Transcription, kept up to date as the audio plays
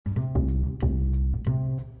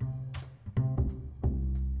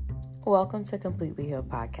Welcome to Completely Healed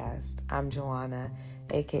Podcast. I'm Joanna,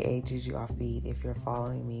 aka Juju Offbeat, if you're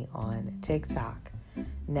following me on TikTok.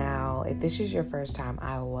 Now, if this is your first time,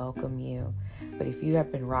 I welcome you. But if you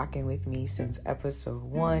have been rocking with me since episode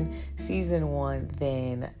 1, season 1,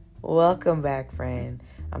 then welcome back, friend.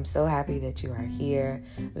 I'm so happy that you are here.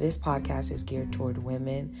 This podcast is geared toward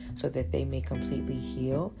women so that they may completely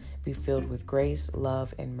heal, be filled with grace,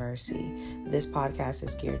 love, and mercy. This podcast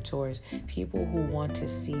is geared towards people who want to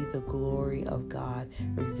see the glory of God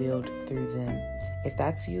revealed through them. If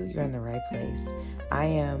that's you, you're in the right place. I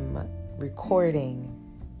am recording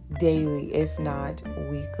daily, if not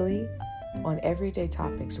weekly, on everyday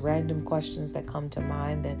topics, random questions that come to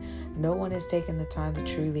mind that no one has taken the time to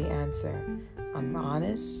truly answer. I'm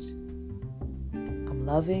honest, I'm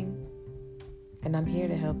loving, and I'm here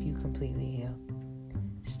to help you completely heal.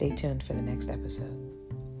 Stay tuned for the next episode.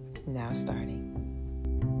 Now starting.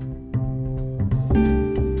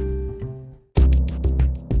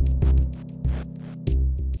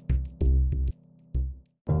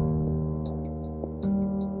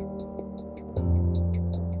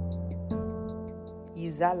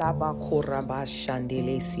 Izalaba koraba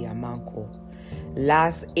shandelesia manko.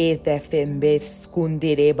 Las etefembes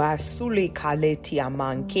kundereba suli kaleti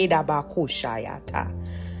amankeda bakushayata.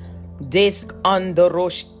 Desk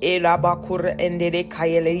androsh elabakur endere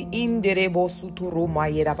kayele inderebo suturu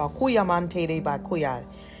mayera bakuya mantere bakuya.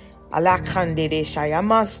 Alakandere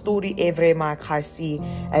shayamasturi evrema kasi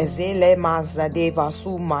ezele mazade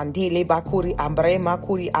vasu mandele bakuri ambrema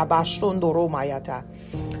kuri abashondoro mayata.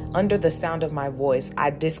 Under the sound of my voice, I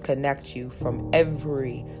disconnect you from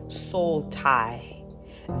every soul tie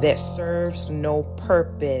that serves no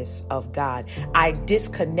purpose of God. I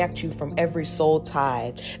disconnect you from every soul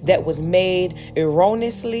tie that was made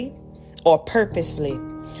erroneously or purposefully.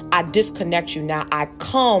 I disconnect you now. I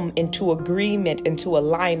come into agreement, into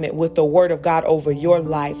alignment with the word of God over your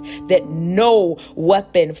life, that no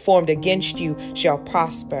weapon formed against you shall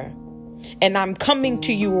prosper. And I'm coming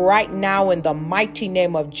to you right now in the mighty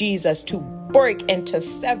name of Jesus to break and to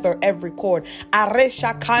sever every cord. I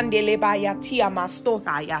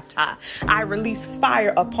release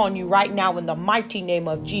fire upon you right now in the mighty name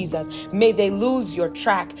of Jesus. May they lose your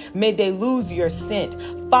track. May they lose your scent.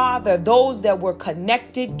 Father, those that were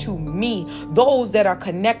connected to me, those that are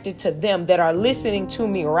connected to them, that are listening to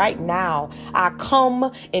me right now, I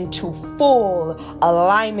come into full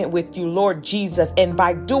alignment with you, Lord Jesus. And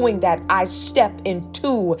by doing that, I step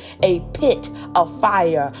into a pit of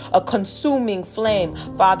fire, a consuming flame.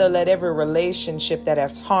 Father, let every relationship that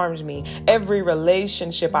has harmed me, every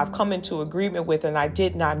relationship I've come into agreement with and I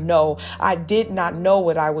did not know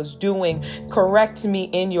what I was doing. Correct me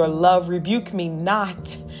in your love. Rebuke me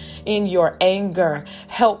not in your anger.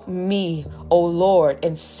 Help me, O Lord,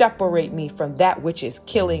 and separate me from that which is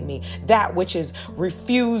killing me, that which is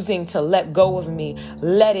refusing to let go of me.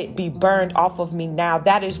 Let it be burned off of me now.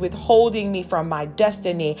 That is withholding me from my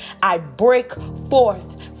destiny. I break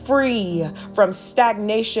forth free from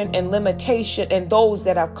stagnation and limitation, and those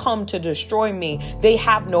that have come to destroy me, they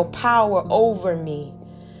have no power over me.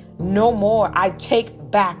 No more. I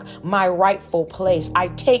take back my rightful place. I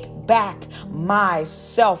take back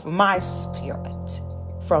myself, my spirit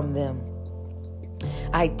from them.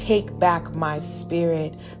 I take back my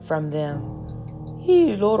spirit from them.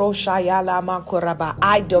 I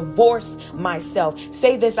divorce myself.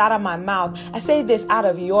 Say this out of my mouth. I say this out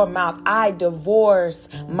of your mouth. I divorce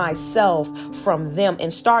myself from them,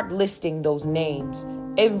 and start listing those names.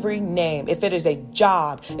 Every name, if it is a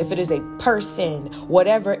job, if it is a person,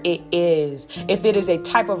 whatever it is, if it is a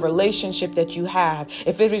type of relationship that you have,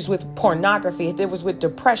 if it is with pornography, if it was with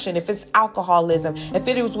depression, if it's alcoholism, if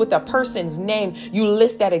it was with a person's name, you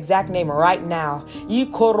list that exact name right now.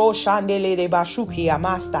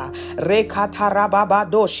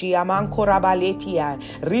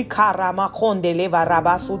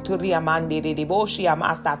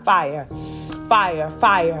 Fire,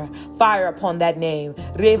 fire, fire upon that name.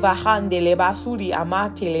 Reva handele basuri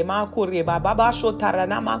amatele makuri bababasho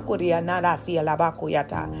taranama kuria narasi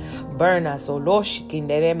alabakuyata. Burn us, O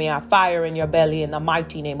Loshkinderemea, fire in your belly in the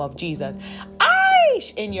mighty name of Jesus.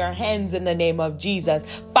 In your hands in the name of Jesus.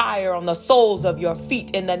 Fire on the soles of your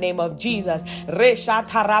feet in the name of Jesus.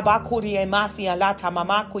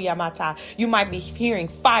 You might be hearing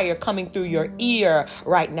fire coming through your ear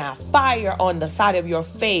right now. Fire on the side of your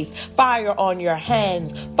face. Fire on your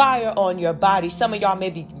hands. Fire on your body. Some of y'all may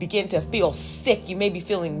begin to feel sick. You may be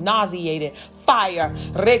feeling nauseated. Fire.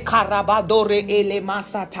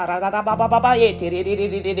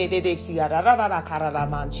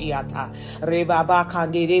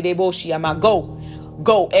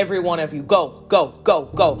 Go, every one of you. Go, go, go,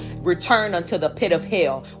 go. Return unto the pit of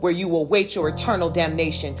hell where you will wait your eternal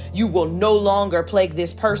damnation. You will no longer plague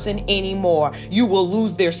this person anymore. You will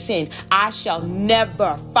lose their sin. I shall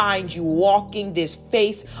never find you walking this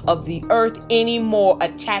face of the earth anymore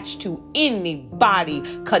attached to anybody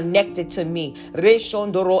connected to me.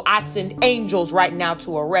 Reshondoro, I send angels right now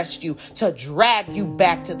to arrest you, to drag you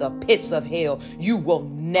back to the pits of hell. You will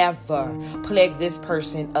never plague this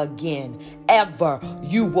person again. Ever.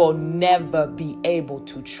 You will never be able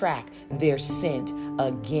to track their scent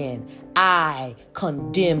again. I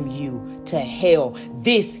condemn you to hell.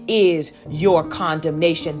 This is your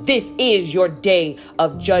condemnation. This is your day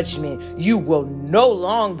of judgment. You will no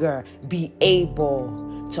longer be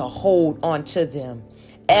able to hold on to them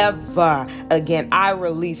ever again. I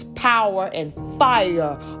release power and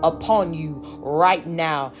fire upon you right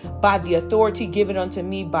now by the authority given unto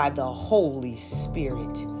me by the Holy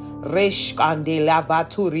Spirit. I'm standing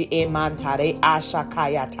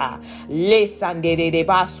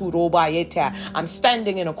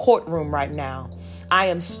in a courtroom right now. I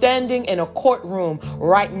am standing in a courtroom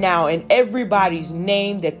right now, and everybody's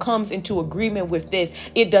name that comes into agreement with this,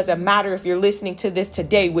 it doesn't matter if you're listening to this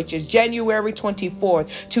today, which is January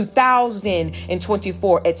 24th,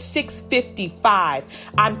 2024 at 6:55.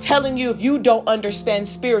 I'm telling you, if you don't understand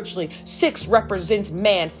spiritually, 6 represents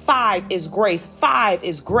man, 5 is grace, 5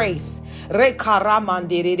 is grace.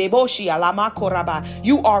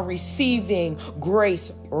 You are receiving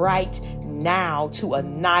grace right now to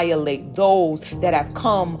annihilate those that have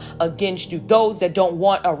come against you, those that don't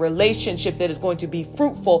want a relationship that is going to be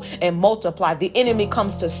fruitful and multiply. The enemy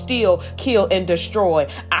comes to steal, kill, and destroy.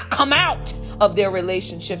 I come out of their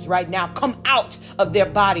relationships right now. Come out of their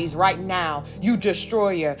bodies right now. You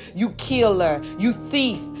destroyer, you killer, you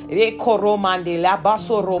thief. You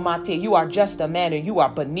are just a man and you are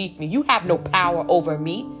beneath me. You have no power over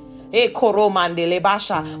me. My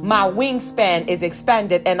wingspan is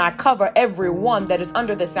expanded and I cover everyone that is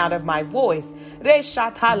under the sound of my voice. This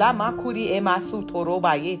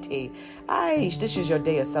is your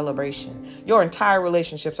day of celebration. Your entire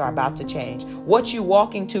relationships are about to change. What you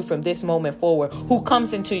walk into from this moment forward, who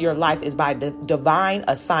comes into your life is by divine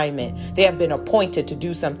assignment. They have been appointed to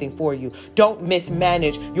do something for you. Don't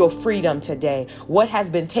mismanage your freedom today. What has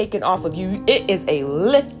been taken off of you, it is a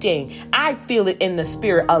lifting. I feel it in the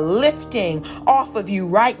spirit, a lifting off of you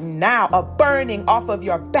right now, a burning off of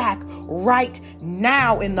your back right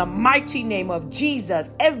now in the mighty name of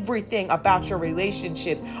Jesus. Everything about your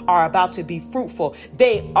relationships are about to be fruitful.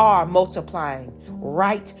 They are multiplying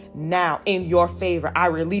right now in your favor. I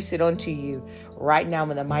release it unto you right now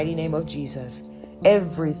in the mighty name of Jesus.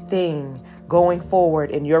 Everything going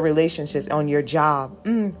forward in your relationships, on your job,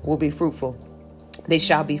 will be fruitful. They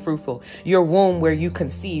shall be fruitful. Your womb where you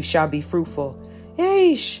conceive shall be fruitful.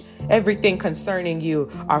 Yeesh. Everything concerning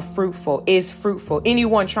you are fruitful, is fruitful.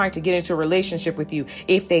 Anyone trying to get into a relationship with you,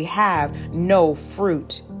 if they have no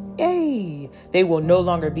fruit, they will no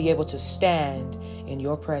longer be able to stand in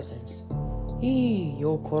your presence.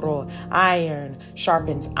 Iron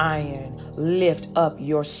sharpens iron. Lift up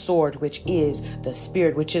your sword, which is the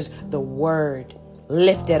spirit, which is the word.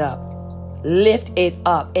 Lift it up. Lift it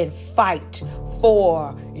up and fight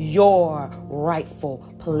for your rightful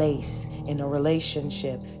place in a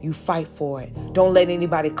relationship. You fight for it. Don't let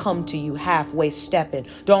anybody come to you halfway stepping.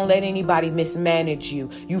 Don't let anybody mismanage you.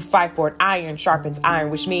 You fight for it. Iron sharpens iron,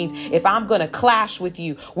 which means if I'm going to clash with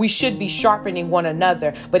you, we should be sharpening one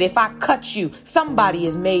another. But if I cut you, somebody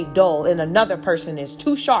is made dull and another person is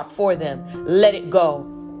too sharp for them. Let it go.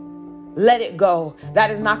 Let it go.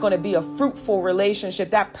 That is not going to be a fruitful relationship.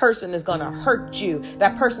 That person is going to hurt you.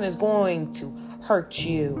 That person is going to hurt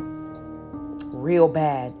you real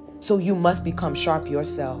bad. So you must become sharp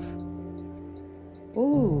yourself.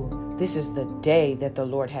 Ooh, this is the day that the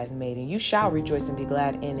Lord has made, and you shall rejoice and be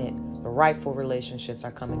glad in it. The rightful relationships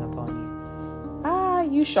are coming upon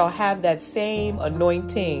you. You shall have that same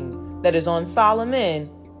anointing that is on Solomon,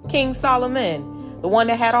 King Solomon, the one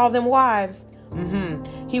that had all them wives.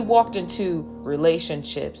 He walked into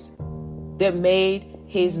relationships that made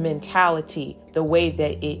his mentality the way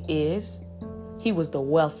that it is. He was the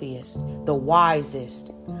wealthiest, the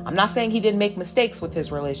wisest. I'm not saying he didn't make mistakes with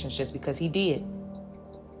his relationships, because he did.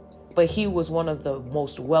 But he was one of the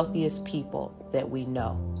most wealthiest people that we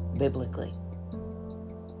know biblically.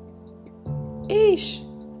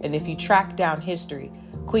 And if you track down history,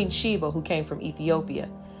 Queen Sheba, who came from Ethiopia,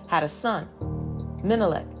 had a son,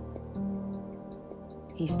 Menelik.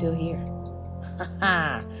 He's still here.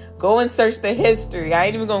 Go and search the history. I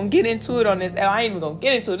ain't even going to get into it on this. I ain't even going to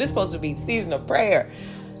get into it. This is supposed to be season of prayer.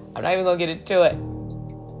 I'm not even going to get into it.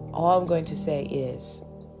 All I'm going to say is,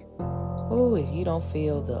 oh, if you don't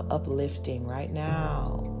feel the uplifting right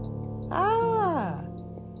now,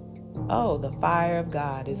 the fire of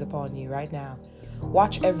God is upon you right now.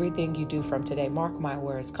 Watch everything you do from today. Mark my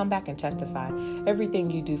words. Come back and testify. Everything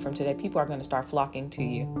you do from today, people are going to start flocking to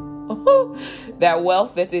you. That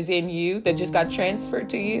wealth that is in you that just got transferred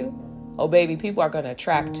to you. Oh, baby, people are going to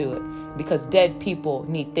attract to it because dead people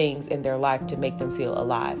need things in their life to make them feel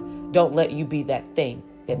alive. Don't let you be that thing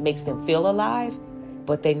that makes them feel alive,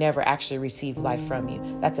 but they never actually receive life from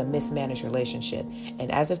you. That's a mismanaged relationship.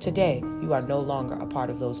 And as of today, you are no longer a part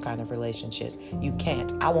of those kind of relationships. You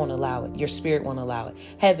can't. I won't allow it. Your spirit won't allow it.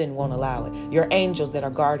 Heaven won't allow it. Your angels that are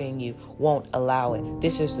guarding you won't allow it.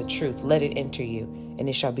 This is the truth. Let it enter you, and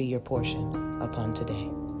it shall be your portion upon today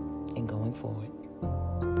and going forward.